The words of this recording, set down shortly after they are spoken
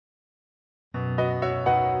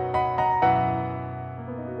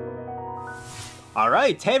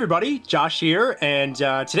Alright, hey everybody, Josh here, and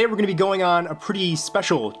today we're going to be going on a pretty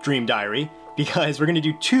special dream diary, because we're going to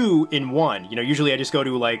do 2 in 1. You know, usually I just go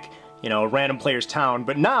to like, you know, a random player's town,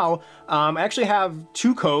 but now I actually have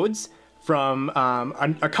 2 codes from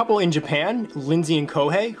a couple in Japan, Lindsay and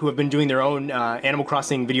Kohei, who have been doing their own Animal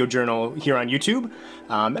Crossing video journal here on YouTube.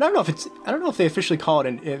 And I don't know if they officially call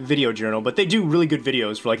it a video journal, but they do really good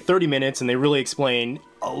videos for like 30 minutes, and they really explain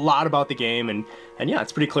a lot about the game, and yeah,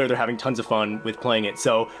 it's pretty clear they're having tons of fun with playing it.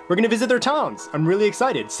 So we're gonna visit their towns. I'm really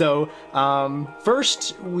excited. So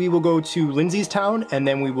first we will go to Lindsay's town, and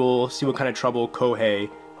then we will see what kind of trouble Kohei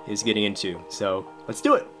is getting into. So let's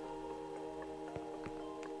do it.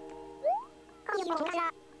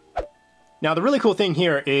 Now the really cool thing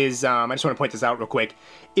here is, I just want to point this out real quick.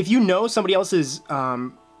 If you know somebody else's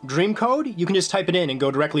dream code, you can just type it in and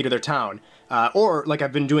go directly to their town. Or, like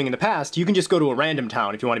I've been doing in the past, you can just go to a random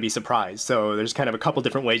town if you want to be surprised. So there's kind of a couple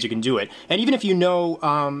different ways you can do it. And even if you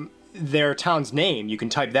know their town's name, you can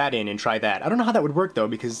type that in and try that. I don't know how that would work though,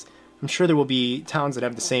 because I'm sure there will be towns that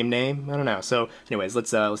have the same name. I don't know. So anyways, let's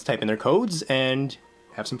type in their codes and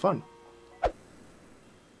have some fun.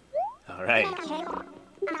 All right.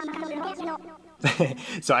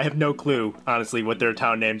 So I have no clue, honestly, what their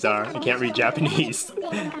town names are. I can't read Japanese.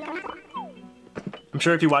 I'm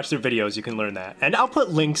sure if you watch their videos, you can learn that. And I'll put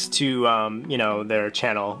links to, you know, their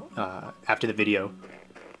channel after the video.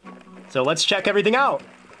 So let's check everything out.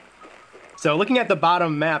 So looking at the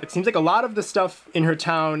bottom map, it seems like a lot of the stuff in her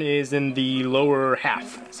town is in the lower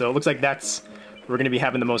half. So it looks like that's where we're going to be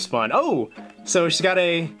having the most fun. Oh, so she's got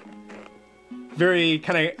a very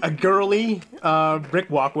kind of a girly brick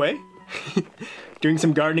walkway. Doing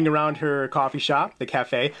some gardening around her coffee shop, the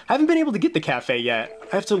cafe. I haven't been able to get the cafe yet.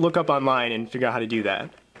 I have to look up online and figure out how to do that.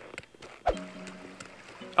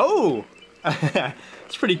 Oh!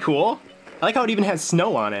 It's pretty cool. I like how it even has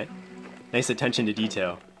snow on it. Nice attention to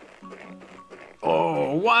detail.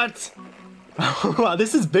 Oh, what? Wow,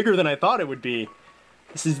 this is bigger than I thought it would be.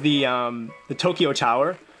 This is the Tokyo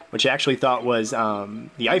Tower, which I actually thought was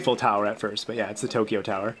the Eiffel Tower at first, but yeah, it's the Tokyo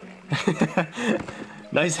Tower.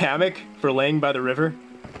 Nice hammock for laying by the river.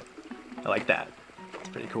 I like that. It's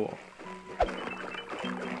pretty cool.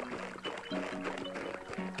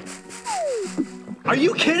 Are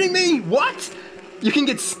you kidding me? What? You can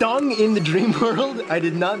get stung in the dream world? I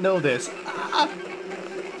did not know this.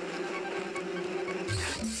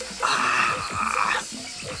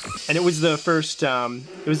 And it was the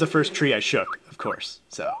first tree I shook, of course.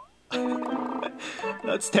 So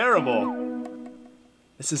that's terrible.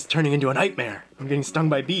 This is turning into a nightmare. I'm getting stung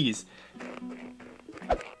by bees.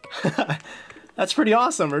 That's pretty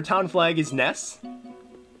awesome. Her town flag is Ness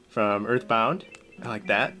from Earthbound. I like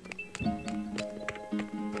that.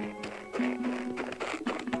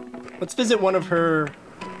 Let's visit one of her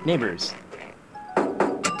neighbors.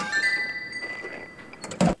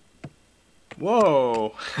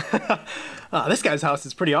 Whoa. Oh, this guy's house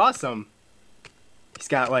is pretty awesome. He's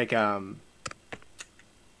got like an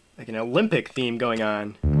Olympic theme going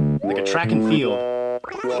on, like a track and field.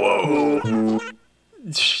 Whoa!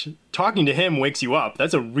 Talking to him wakes you up.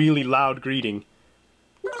 That's a really loud greeting.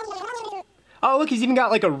 Oh, look, he's even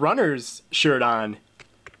got like a runner's shirt on.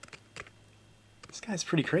 This guy's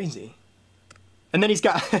pretty crazy. And then he's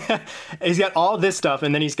got he's got all this stuff,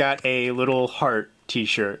 and then he's got a little heart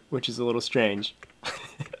t-shirt, which is a little strange.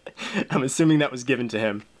 I'm assuming that was given to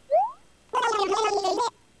him.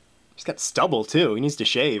 He's got stubble, too. He needs to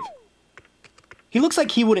shave. He looks like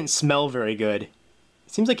he wouldn't smell very good. It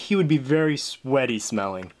seems like he would be very sweaty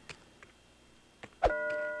smelling.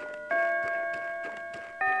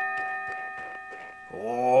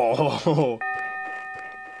 Oh.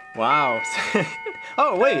 Wow.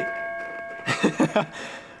 Oh, wait.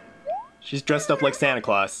 She's dressed up like Santa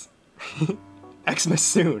Claus. Xmas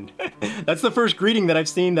soon. That's the first greeting that I've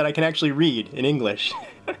seen that I can actually read in English.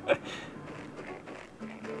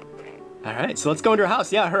 Alright, so let's go into her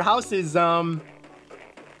house. Yeah, her house is, I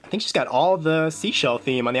think she's got all the seashell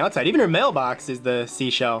theme on the outside. Even her mailbox is the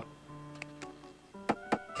seashell.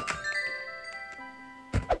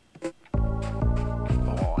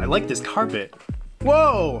 Oh, I like this carpet.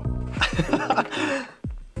 Whoa!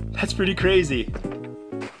 That's pretty crazy.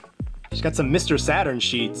 She's got some Mr. Saturn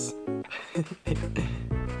sheets.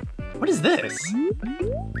 What is this?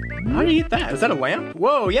 How do you get that? Is that a lamp?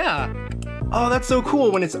 Whoa, yeah! Oh, that's so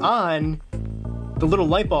cool. When it's on, the little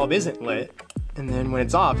light bulb isn't lit. And then when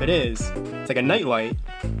it's off, it is. It's like a night light.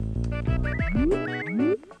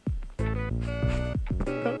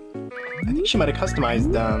 I think she might have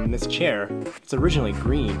customized this chair. It's originally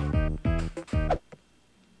green.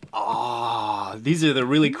 Ah, these are the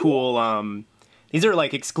really cool These are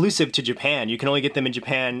like exclusive to Japan. You can only get them in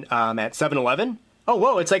Japan at 7-Eleven. Oh,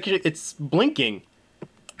 whoa, it's like it's blinking.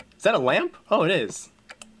 Is that a lamp? Oh, it is.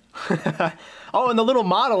 Oh, and the little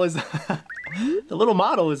model is the little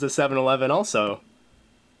model is a 7-Eleven also.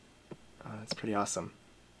 Oh, that's pretty awesome.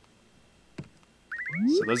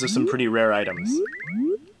 So those are some pretty rare items.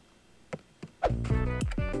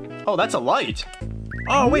 Oh, that's a light.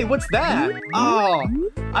 Oh, wait, what's that? Oh,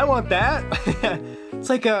 I want that. It's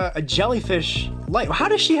like a jellyfish light. How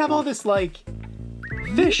does she have all this, like,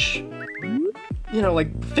 fish? You know,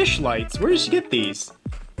 like, fish lights. Where does she get these?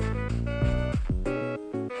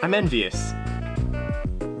 I'm envious.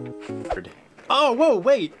 Oh, whoa,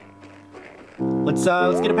 wait. Let's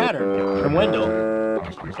get a pattern from Wendell.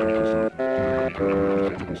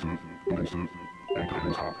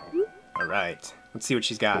 All right, let's see what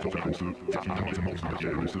she's got.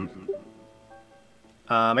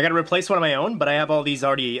 I gotta replace one of my own, but I have all these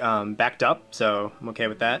already backed up, so I'm okay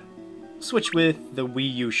with that. Switch with the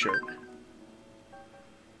Wii U shirt.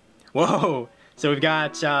 Whoa! So we've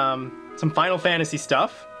got some Final Fantasy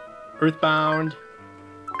stuff, Earthbound.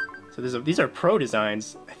 So these are pro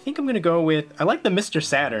designs. I think I'm gonna go with. I like the Mr.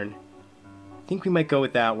 Saturn. I think we might go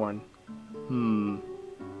with that one.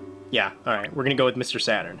 Yeah. All right, we're gonna go with Mr.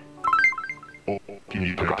 Saturn.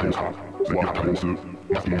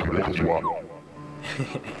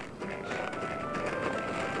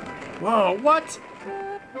 Whoa, what?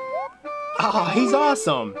 Oh, he's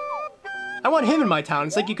awesome. I want him in my town.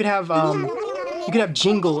 It's like you could have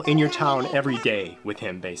Jingle in your town every day with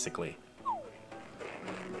him, basically.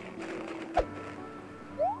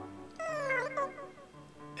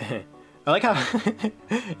 I like how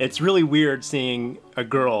it's really weird seeing a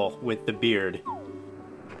girl with the beard.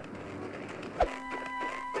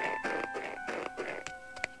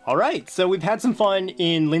 Alright, so we've had some fun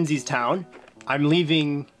in Lindsay's town. I'm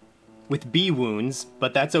leaving with bee wounds,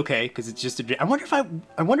 but that's okay, because it's just a dream. I wonder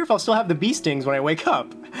if I'll still have the bee stings when I wake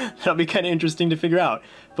up. That'll be kind of interesting to figure out.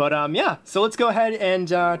 But yeah, so let's go ahead and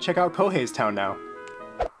check out Kohei's town now.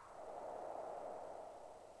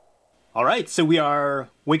 Alright, so we are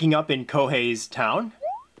waking up in Kohei's town.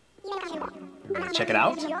 Check it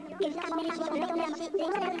out.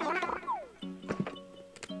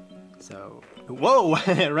 So, whoa!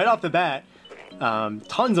 Right off the bat,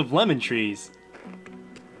 tons of lemon trees.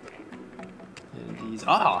 And he's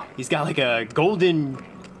got like a golden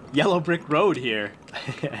yellow brick road here.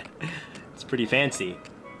 It's pretty fancy.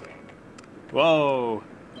 Whoa!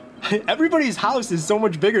 Everybody's house is so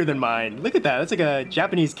much bigger than mine. Look at that. That's like a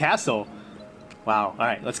Japanese castle. Wow. All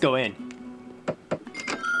right, let's go in.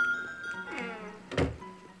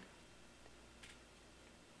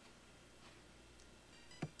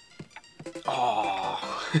 Oh.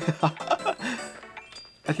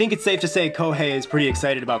 I think it's safe to say Kohei is pretty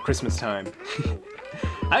excited about Christmas time.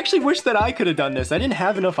 I actually wish that I could have done this. I didn't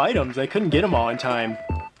have enough items. I couldn't get them all in time.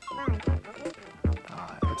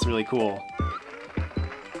 That's really cool.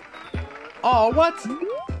 Oh, what?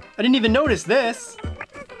 I didn't even notice this.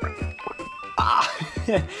 Ah,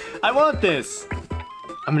 I want this.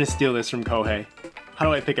 I'm gonna steal this from Kohei. How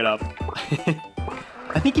do I pick it up?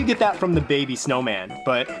 I think you get that from the baby snowman,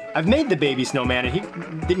 but I've made the baby snowman and he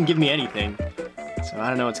didn't give me anything. So I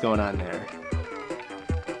don't know what's going on there.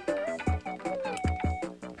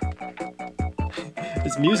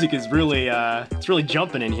 This music is really, it's really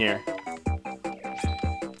jumping in here.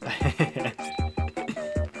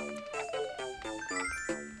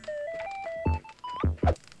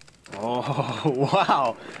 Oh,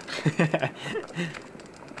 wow.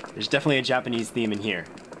 There's definitely a Japanese theme in here.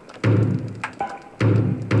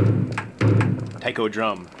 Taiko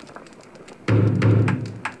drum.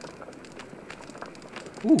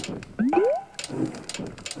 Ooh.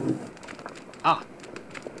 Ah.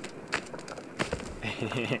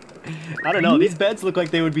 I don't know, these beds look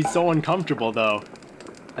like they would be so uncomfortable though.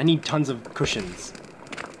 I need tons of cushions.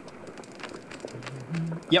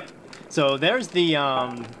 Yep. So there's the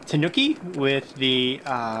tanuki with the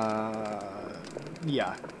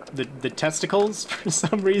yeah, the testicles for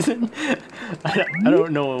some reason. I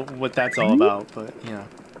don't know what that's all about, but yeah.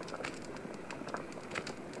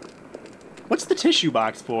 What's the tissue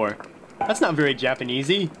box for? That's not very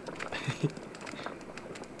Japanesey.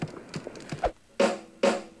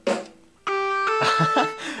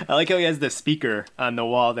 I like how he has the speaker on the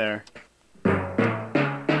wall there.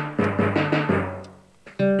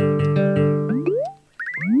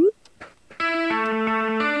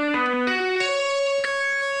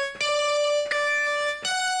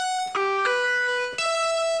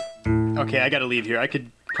 Okay, I gotta leave here. I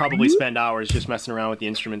could probably spend hours just messing around with the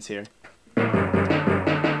instruments here.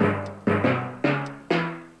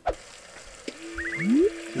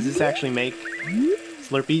 this actually make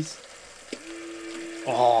Slurpees?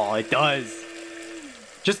 Oh, it does.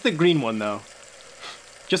 Just the green one, though.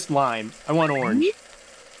 Just lime. I want orange.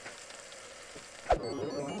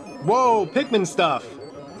 Whoa, Pikmin stuff!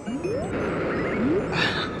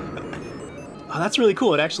 Oh, that's really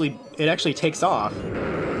cool. It actually takes off.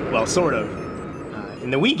 Well, sort of.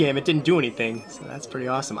 In the Wii game, it didn't do anything, so that's pretty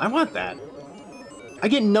awesome. I want that. I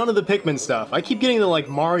get none of the Pikmin stuff. I keep getting the, like,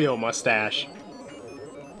 Mario mustache.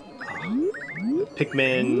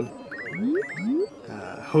 Pikmin...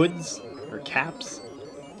 hoods? Or caps?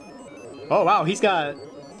 Oh, wow, he's got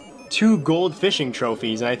 2 gold fishing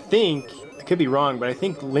trophies, and I think... I could be wrong, but I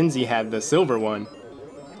think Lindsay had the silver one.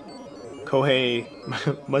 Kohei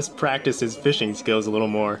must practice his fishing skills a little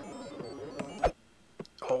more.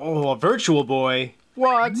 Oh, a Virtual Boy!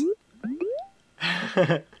 What?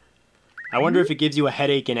 I wonder if it gives you a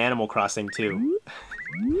headache in Animal Crossing, too.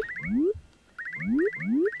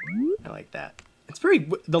 I like that. It's very...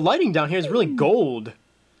 The lighting down here is really gold. I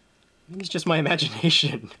think it's just my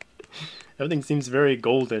imagination. Everything seems very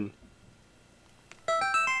golden.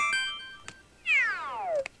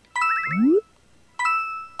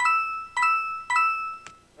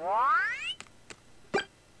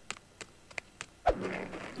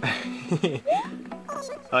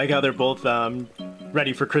 I like how they're both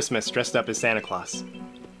ready for Christmas, dressed up as Santa Claus.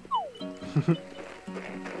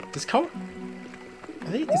 Is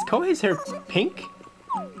Kohei's hair pink?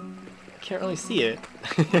 I can't really see it.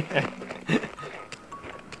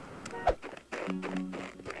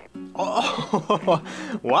 Oh,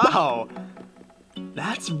 wow!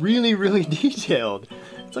 That's really, really detailed.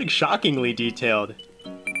 It's like shockingly detailed.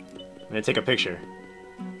 I'm gonna take a picture.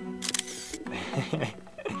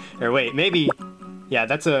 Or wait, maybe... Yeah,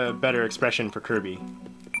 that's a better expression for Kirby.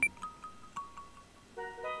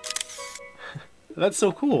 That's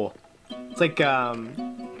so cool. It's like,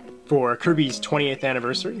 for Kirby's 20th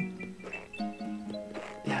anniversary.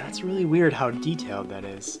 Yeah, that's really weird how detailed that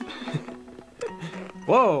is.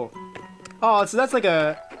 Whoa! Oh, so that's like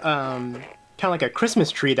a, kind of like a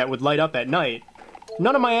Christmas tree that would light up at night.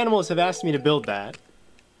 None of my animals have asked me to build that.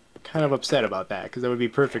 Kind of upset about that, because that would be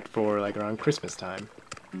perfect for, like, around Christmas time.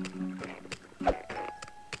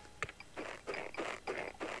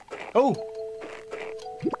 Oh!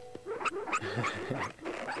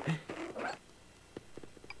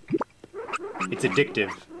 It's addictive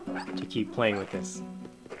to keep playing with this.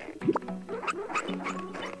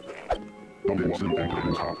 Alright,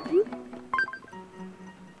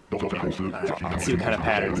 let's see what kind of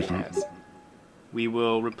patterns it has. We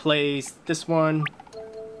will replace this one.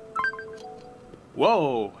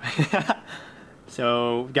 Whoa!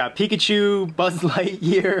 So, we've got Pikachu, Buzz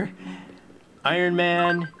Lightyear, Iron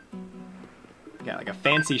Man. We got like a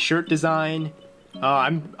fancy shirt design.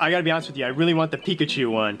 I gotta be honest with you, I really want the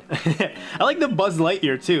Pikachu one. I like the Buzz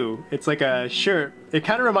Lightyear too. It's like a shirt. It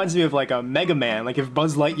kind of reminds me of like a Mega Man, like if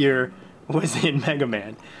Buzz Lightyear was in Mega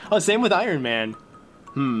Man. Oh, same with Iron Man.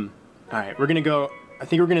 Alright, we're gonna go... I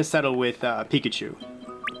think we're gonna settle with Pikachu.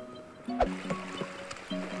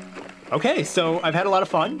 Okay, so I've had a lot of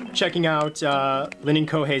fun checking out Lynn and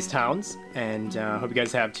Kohei's towns, and hope you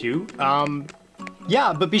guys have too.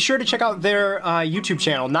 Yeah, but be sure to check out their YouTube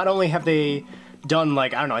channel. Not only have they done,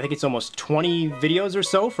 like, I don't know, I think it's almost 20 videos or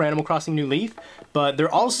so for Animal Crossing New Leaf, but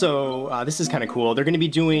they're also, this is kind of cool, they're going to be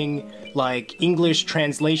doing, like, English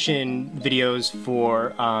translation videos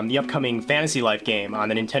for the upcoming Fantasy Life game on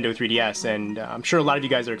the Nintendo 3DS, and I'm sure a lot of you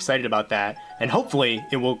guys are excited about that, and hopefully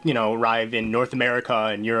it will, you know, arrive in North America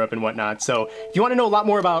and Europe and whatnot. So if you want to know a lot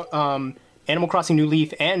more about Animal Crossing New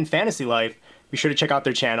Leaf and Fantasy Life, be sure to check out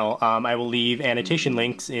their channel. I will leave annotation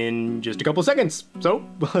links in just a couple seconds. So,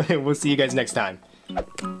 we'll see you guys next time.